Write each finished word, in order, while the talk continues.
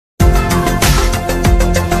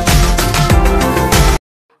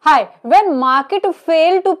Hi, when market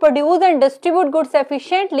fail to produce and distribute goods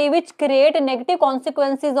efficiently, which create negative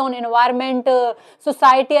consequences on environment,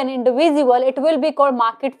 society and individual, it will be called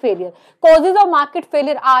market failure. Causes of market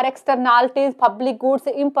failure are externalities, public goods,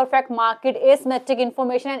 imperfect market, asymmetric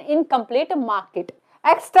information and incomplete market.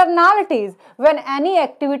 Externalities: when any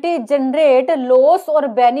activity generate loss or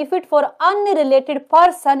benefit for unrelated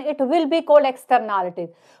person, it will be called externalities.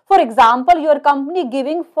 For example, your company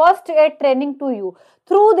giving first aid training to you.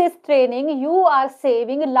 Through this training, you are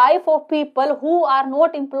saving life of people who are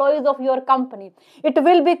not employees of your company. It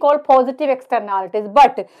will be called positive externalities.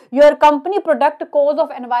 But your company product cause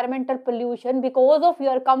of environmental pollution, because of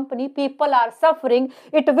your company people are suffering,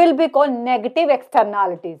 it will be called negative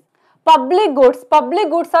externalities. Public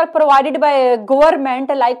goods are provided by government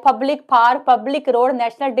like public park, public road,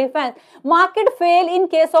 national defense. Market fail in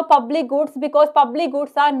case of public goods because public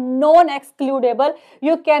goods are non-excludable.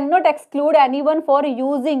 You cannot exclude anyone for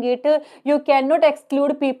using it. You cannot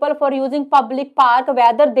exclude people for using public park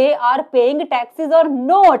whether they are paying taxes or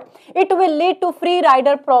not. It will lead to free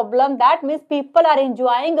rider problem. That means people are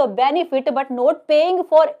enjoying a benefit but not paying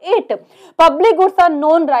for it. Public goods are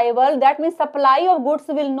non-rival. That means supply of goods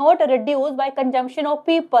will not reduced by consumption of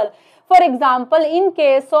people. For example, in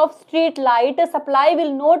case of street light, supply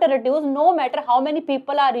will not reduce no matter how many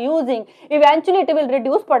people are using. Eventually, it will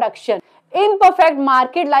reduce production. Imperfect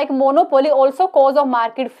market like monopoly also cause of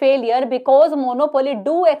market failure because monopoly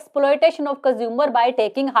do exploitation of consumer by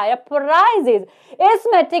taking higher prices.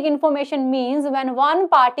 Asymmetric information means when one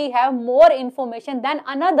party have more information than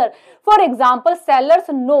another. For example, sellers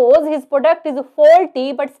knows his product is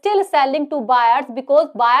faulty but still selling to buyers because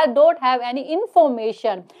buyers don't have any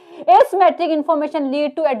information. Asymmetric information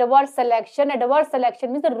lead to adverse selection. Adverse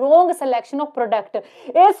selection means the wrong selection of product.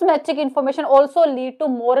 Asymmetric information also lead to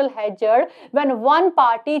moral hazard when one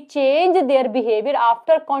party change their behavior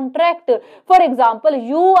after contract. For example,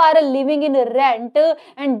 you are living in rent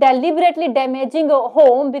and deliberately damaging a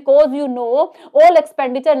home because you know all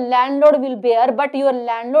expenditure landlord will bear, but your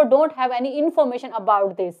landlord don't have any information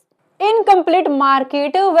about this. Incomplete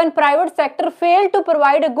market: when private sector fail to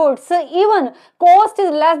provide goods, even cost is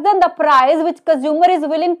less than the price which consumer is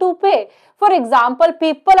willing to pay. For example,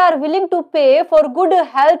 people are willing to pay for good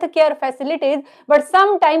health care facilities, but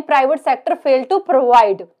sometimes private sector fail to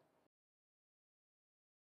provide.